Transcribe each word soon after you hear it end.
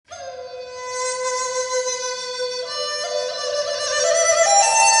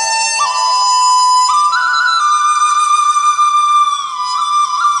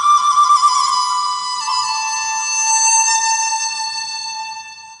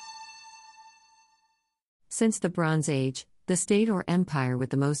Since the Bronze Age, the state or empire with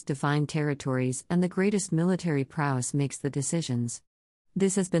the most defined territories and the greatest military prowess makes the decisions.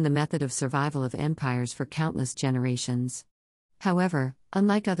 This has been the method of survival of empires for countless generations. However,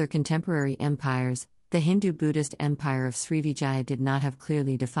 unlike other contemporary empires, the Hindu-Buddhist empire of Srivijaya did not have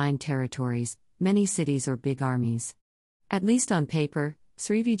clearly defined territories, many cities or big armies. At least on paper,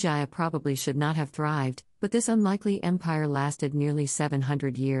 Srivijaya probably should not have thrived, but this unlikely empire lasted nearly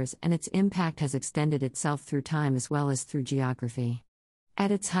 700 years and its impact has extended itself through time as well as through geography. At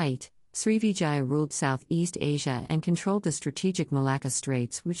its height, Srivijaya ruled Southeast Asia and controlled the strategic Malacca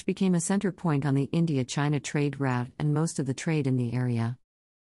Straits, which became a center point on the India-China trade route and most of the trade in the area.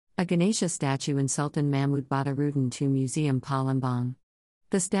 A Ganesha statue in Sultan Mahmud Badarudin II Museum Palembang.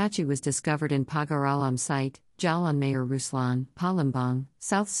 The statue was discovered in Pagaralam site, Jalan Mayor Ruslan, Palembang,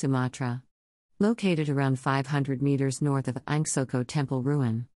 South Sumatra. Located around 500 meters north of Angsoko Temple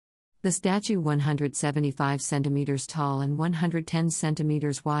ruin. The statue, 175 centimeters tall and 110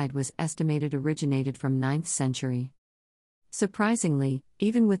 centimeters wide, was estimated originated from 9th century. Surprisingly,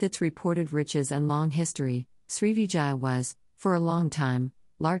 even with its reported riches and long history, Srivijaya was, for a long time,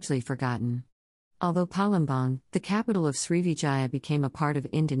 largely forgotten. Although Palembang, the capital of Srivijaya, became a part of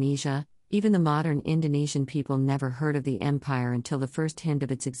Indonesia, even the modern Indonesian people never heard of the empire until the first hint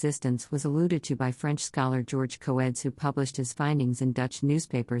of its existence was alluded to by French scholar Georges Coedes, who published his findings in Dutch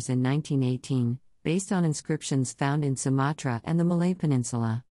newspapers in 1918, based on inscriptions found in Sumatra and the Malay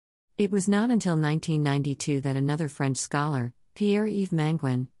Peninsula. It was not until 1992 that another French scholar, Pierre-Yves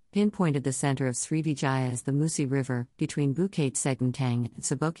Manguin, pinpointed the center of Srivijaya as the Musi River, between Bukit Segentang and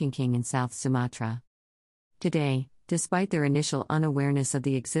Sabokingking in South Sumatra. Today, despite their initial unawareness of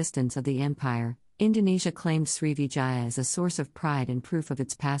the existence of the empire, Indonesia claimed Srivijaya as a source of pride and proof of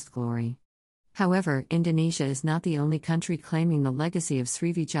its past glory. However, Indonesia is not the only country claiming the legacy of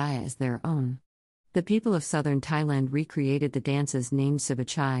Srivijaya as their own. The people of southern Thailand recreated the dances named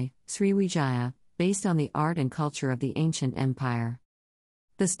Sibachai, Sriwijaya, based on the art and culture of the ancient empire.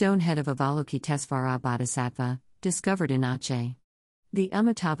 The stone head of Avalokitesvara Bodhisattva, discovered in Aceh. The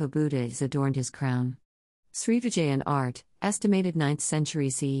Amitabha Buddha is adorned his crown. Srivijayan art, estimated 9th century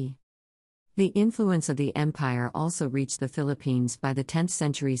CE. The influence of the empire also reached the Philippines by the 10th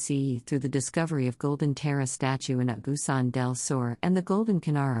century CE through the discovery of Golden Tara statue in Agusan del Sur and the Golden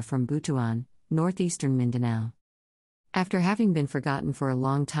Kinara from Butuan, northeastern Mindanao. After having been forgotten for a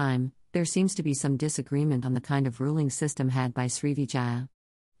long time, there seems to be some disagreement on the kind of ruling system had by Srivijaya.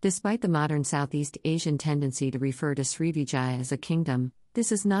 Despite the modern Southeast Asian tendency to refer to Srivijaya as a kingdom,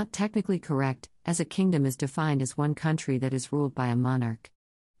 this is not technically correct, as a kingdom is defined as one country that is ruled by a monarch.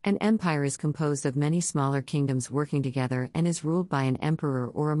 An empire is composed of many smaller kingdoms working together and is ruled by an emperor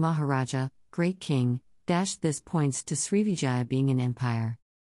or a maharaja, great king. This points to Srivijaya being an empire.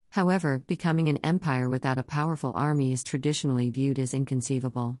 However, becoming an empire without a powerful army is traditionally viewed as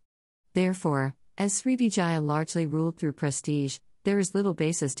inconceivable. Therefore, as Srivijaya largely ruled through prestige, there is little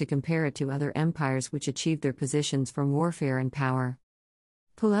basis to compare it to other empires which achieved their positions from warfare and power.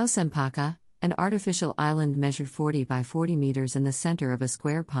 Pulau Cempaka, an artificial island measured 40 by 40 meters in the center of a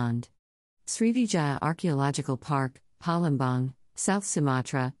square pond. Srivijaya Archaeological Park, Palembang, South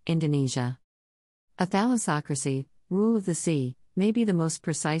Sumatra, Indonesia. A thalassocracy, rule of the sea, may be the most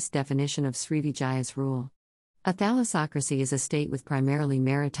precise definition of Srivijaya's rule. A thalassocracy is a state with primarily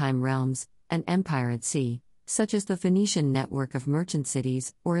maritime realms, an empire at sea, such as the Phoenician network of merchant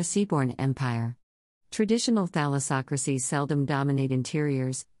cities, or a seaborne empire. Traditional thalassocracies seldom dominate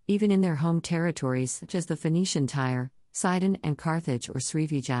interiors, even in their home territories such as the Phoenician Tyre, Sidon and Carthage or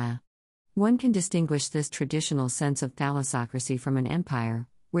Srivijaya. One can distinguish this traditional sense of thalassocracy from an empire,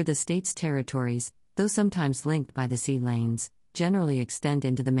 where the state's territories, though sometimes linked by the sea lanes, generally extend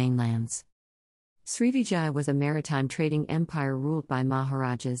into the mainlands. Srivijaya was a maritime trading empire ruled by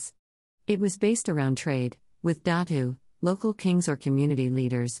maharajas. It was based around trade, with datu, local kings or community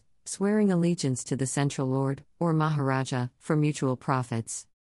leaders, swearing allegiance to the central lord, or maharaja, for mutual profits.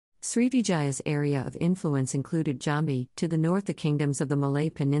 Srivijaya's area of influence included Jambi, to the north the kingdoms of the Malay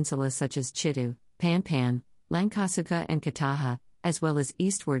Peninsula such as Chitu, Pampan, Langkasuka and Kataha, as well as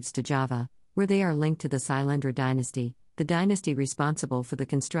eastwards to Java, where they are linked to the Sailendra dynasty, the dynasty responsible for the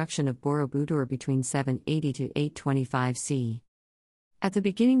construction of Borobudur between 780 to 825 CE. At the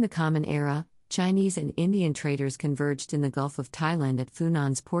beginning the Common Era, Chinese and Indian traders converged in the Gulf of Thailand at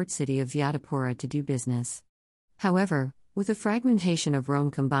Funan's port city of Vyadapura to do business. However, with the fragmentation of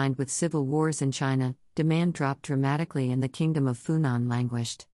Rome combined with civil wars in China, demand dropped dramatically and the kingdom of Funan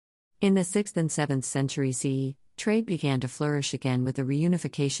languished. In the 6th and 7th century CE, trade began to flourish again with the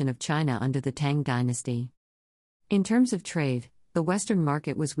reunification of China under the Tang dynasty. In terms of trade, the Western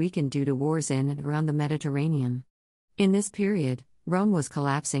market was weakened due to wars in and around the Mediterranean. In this period, Rome was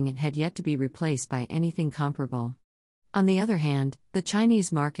collapsing and had yet to be replaced by anything comparable. On the other hand, the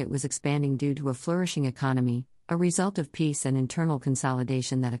Chinese market was expanding due to a flourishing economy, a result of peace and internal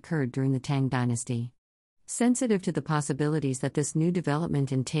consolidation that occurred during the Tang dynasty. Sensitive to the possibilities that this new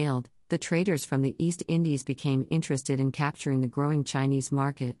development entailed, the traders from the East Indies became interested in capturing the growing Chinese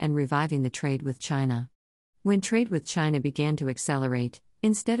market and reviving the trade with China. When trade with China began to accelerate,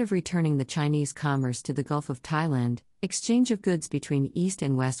 instead of returning the Chinese commerce to the Gulf of Thailand, exchange of goods between East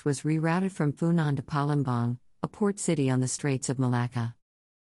and West was rerouted from Funan to Palembang, a port city on the Straits of Malacca.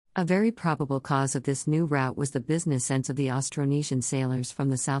 A very probable cause of this new route was the business sense of the Austronesian sailors from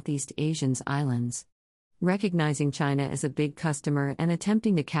the Southeast Asian islands. Recognizing China as a big customer and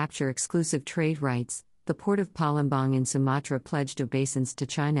attempting to capture exclusive trade rights, the port of Palembang in Sumatra pledged obeisance to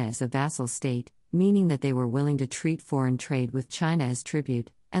China as a vassal state, meaning that they were willing to treat foreign trade with China as tribute,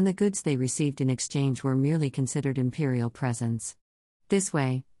 and the goods they received in exchange were merely considered imperial presents. This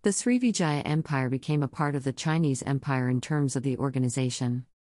way, the Srivijaya Empire became a part of the Chinese Empire in terms of the organization.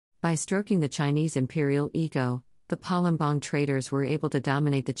 By stroking the Chinese imperial ego, the Palembang traders were able to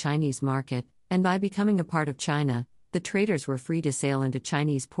dominate the Chinese market, and by becoming a part of China, the traders were free to sail into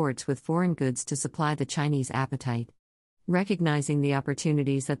Chinese ports with foreign goods to supply the Chinese appetite. Recognizing the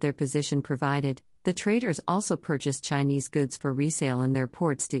opportunities that their position provided, the traders also purchased Chinese goods for resale in their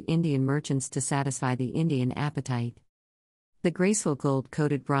ports to Indian merchants to satisfy the Indian appetite. The graceful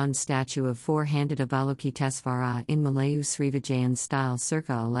gold-coated bronze statue of four-handed Avalokitesvara in Melayu Srivijayan style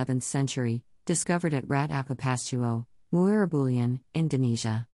circa 11th century, discovered at Rat Apapastuo, Muarabulian,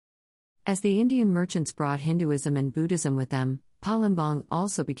 Indonesia. As the Indian merchants brought Hinduism and Buddhism with them, Palembang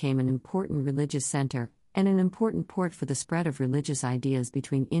also became an important religious center, and an important port for the spread of religious ideas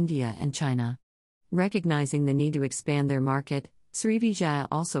between India and China. Recognizing the need to expand their market, Srivijaya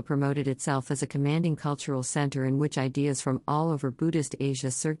also promoted itself as a commanding cultural center in which ideas from all over Buddhist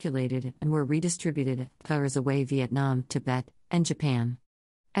Asia circulated and were redistributed as away Vietnam, Tibet, and Japan.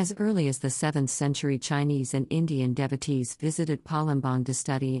 As early as the 7th century, Chinese and Indian devotees visited Palembang to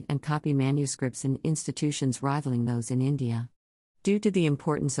study and copy manuscripts in institutions rivaling those in India. Due to the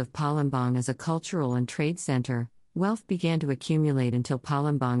importance of Palembang as a cultural and trade center, wealth began to accumulate until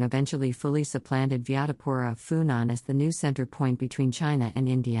Palembang eventually fully supplanted Vyadapura of Funan as the new center point between China and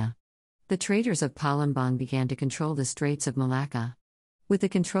India. The traders of Palembang began to control the Straits of Malacca. With the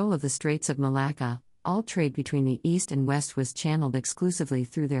control of the Straits of Malacca, all trade between the East and West was channeled exclusively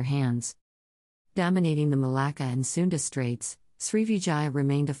through their hands. Dominating the Malacca and Sunda Straits, Srivijaya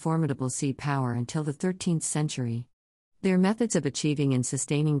remained a formidable sea power until the 13th century. Their methods of achieving and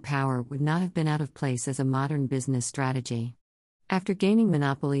sustaining power would not have been out of place as a modern business strategy. After gaining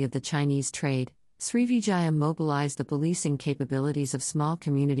monopoly of the Chinese trade, Srivijaya mobilized the policing capabilities of small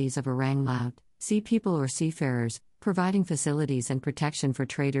communities of Orang Laut, sea people or seafarers, providing facilities and protection for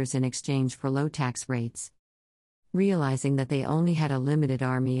traders in exchange for low tax rates. Realizing that they only had a limited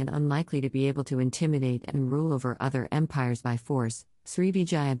army and unlikely to be able to intimidate and rule over other empires by force,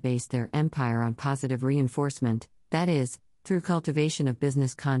 Srivijaya based their empire on positive reinforcement, that is, through cultivation of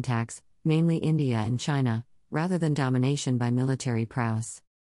business contacts, mainly India and China, rather than domination by military prowess.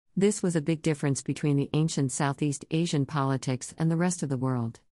 This was a big difference between the ancient Southeast Asian politics and the rest of the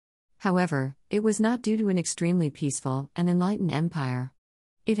world. However, it was not due to an extremely peaceful and enlightened empire.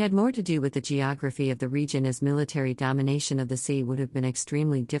 It had more to do with the geography of the region, as military domination of the sea would have been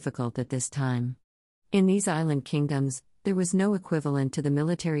extremely difficult at this time. In these island kingdoms, there was no equivalent to the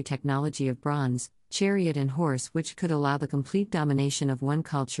military technology of bronze, chariot and horse which could allow the complete domination of one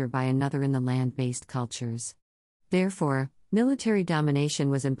culture by another in the land-based cultures. Therefore, military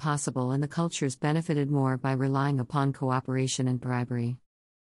domination was impossible and the cultures benefited more by relying upon cooperation and bribery.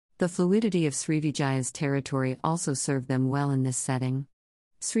 The fluidity of Srivijaya's territory also served them well in this setting.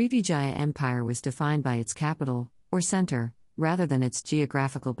 Srivijaya Empire was defined by its capital, or center, rather than its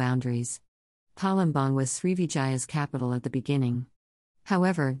geographical boundaries. Palembang was Srivijaya's capital at the beginning.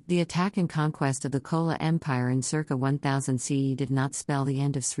 However, the attack and conquest of the Chola Empire in circa 1000 CE did not spell the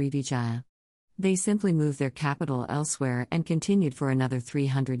end of Srivijaya. They simply moved their capital elsewhere and continued for another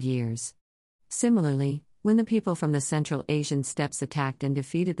 300 years. Similarly, when the people from the Central Asian steppes attacked and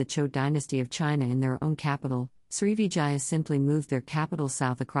defeated the Zhou dynasty of China in their own capital, Srivijaya simply moved their capital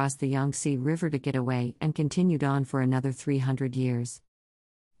south across the Yangtze River to get away and continued on for another 300 years.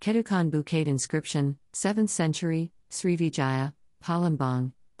 Kedukan Bukit inscription, 7th century, Srivijaya,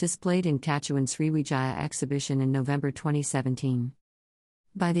 Palembang, displayed in Tatuan Sriwijaya exhibition in November 2017.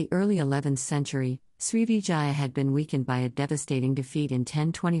 By the early 11th century, Srivijaya had been weakened by a devastating defeat in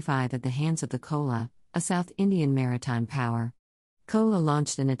 1025 at the hands of the Chola, a South Indian maritime power. Chola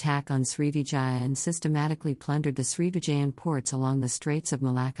launched an attack on Srivijaya and systematically plundered the Srivijayan ports along the Straits of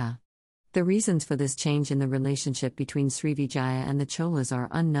Malacca. The reasons for this change in the relationship between Srivijaya and the Cholas are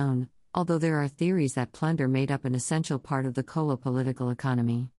unknown, although there are theories that plunder made up an essential part of the Chola political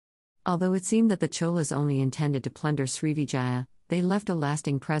economy. Although it seemed that the Cholas only intended to plunder Srivijaya, they left a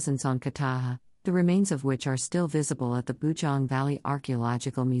lasting presence on Kataha, the remains of which are still visible at the Bujang Valley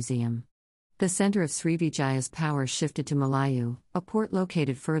Archaeological Museum. The center of Srivijaya's power shifted to Melayu, a port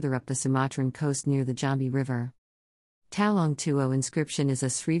located further up the Sumatran coast near the Jambi River. Talong Tuo inscription is a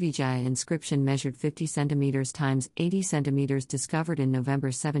Srivijaya inscription measured 50 cm x 80 cm discovered in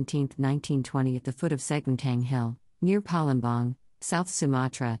November 17, 1920 at the foot of Seguntang Hill, near Palembang, South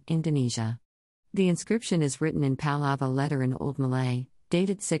Sumatra, Indonesia. The inscription is written in Pallava letter in Old Malay,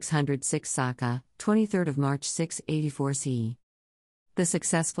 dated 606 Saka, 23 March 684 CE. The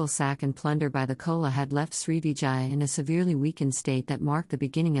successful sack and plunder by the Chola had left Srivijaya in a severely weakened state that marked the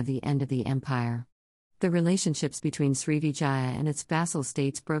beginning of the end of the empire. The relationships between Srivijaya and its vassal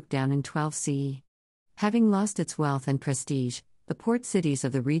states broke down in 12 CE. Having lost its wealth and prestige, the port cities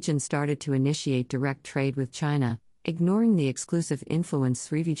of the region started to initiate direct trade with China, ignoring the exclusive influence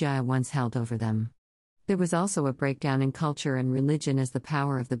Srivijaya once held over them. There was also a breakdown in culture and religion as the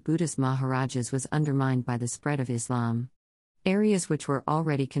power of the Buddhist Maharajas was undermined by the spread of Islam. Areas which were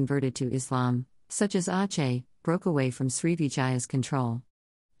already converted to Islam, such as Aceh, broke away from Srivijaya's control.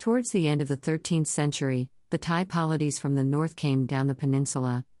 Towards the end of the 13th century, the Thai polities from the north came down the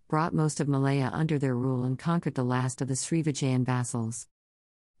peninsula, brought most of Malaya under their rule and conquered the last of the Srivijayan vassals.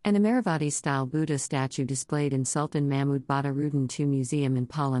 An Amaravati-style Buddha statue displayed in Sultan Mahmud Badarudin II Museum in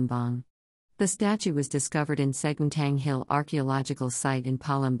Palembang. The statue was discovered in Seguntang Hill archaeological site in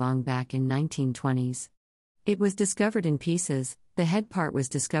Palembang back in 1920s. It was discovered in pieces. The head part was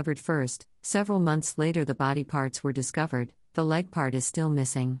discovered first, several months later the body parts were discovered, the leg part is still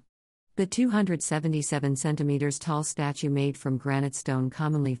missing. The 277 cm tall statue made from granite stone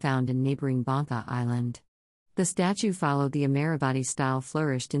commonly found in neighboring Bantha Island. The statue followed the Amaravati style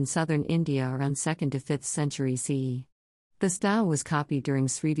flourished in southern India around 2nd to 5th century CE. The style was copied during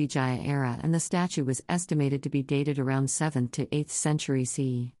Srivijaya era and the statue was estimated to be dated around 7th to 8th century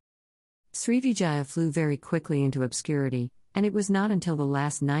CE. Srivijaya flew very quickly into obscurity, and it was not until the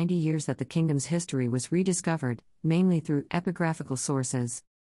last 90 years that the kingdom's history was rediscovered, mainly through epigraphical sources.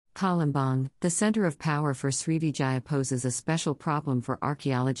 Palembang, the center of power for Srivijaya, poses a special problem for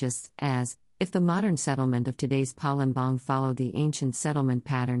archaeologists, as, if the modern settlement of today's Palembang followed the ancient settlement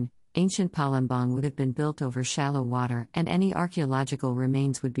pattern, ancient Palembang would have been built over shallow water and any archaeological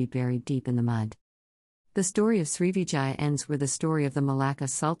remains would be buried deep in the mud. The story of Srivijaya ends where the story of the Malacca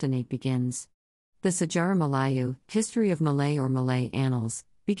Sultanate begins. The Sejarah Melayu, History of Malay or Malay Annals,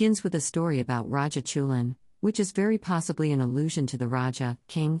 begins with a story about Raja Chulan, which is very possibly an allusion to the Raja,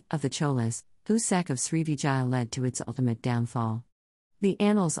 king, of the Cholas, whose sack of Srivijaya led to its ultimate downfall. The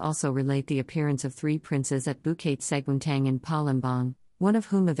annals also relate the appearance of 3 princes at Bukit Seguntang in Palembang, one of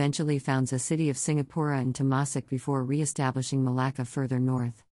whom eventually founds a city of Singapura in Temasek before re-establishing Malacca further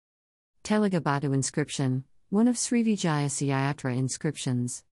north. Telaga Batu inscription, one of Srivijaya Siayatra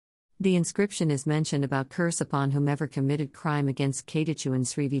inscriptions. The inscription is mentioned about curse upon whomever committed crime against Kadichuan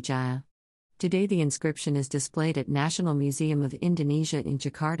Srivijaya. Today the inscription is displayed at National Museum of Indonesia in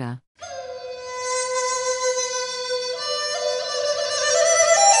Jakarta.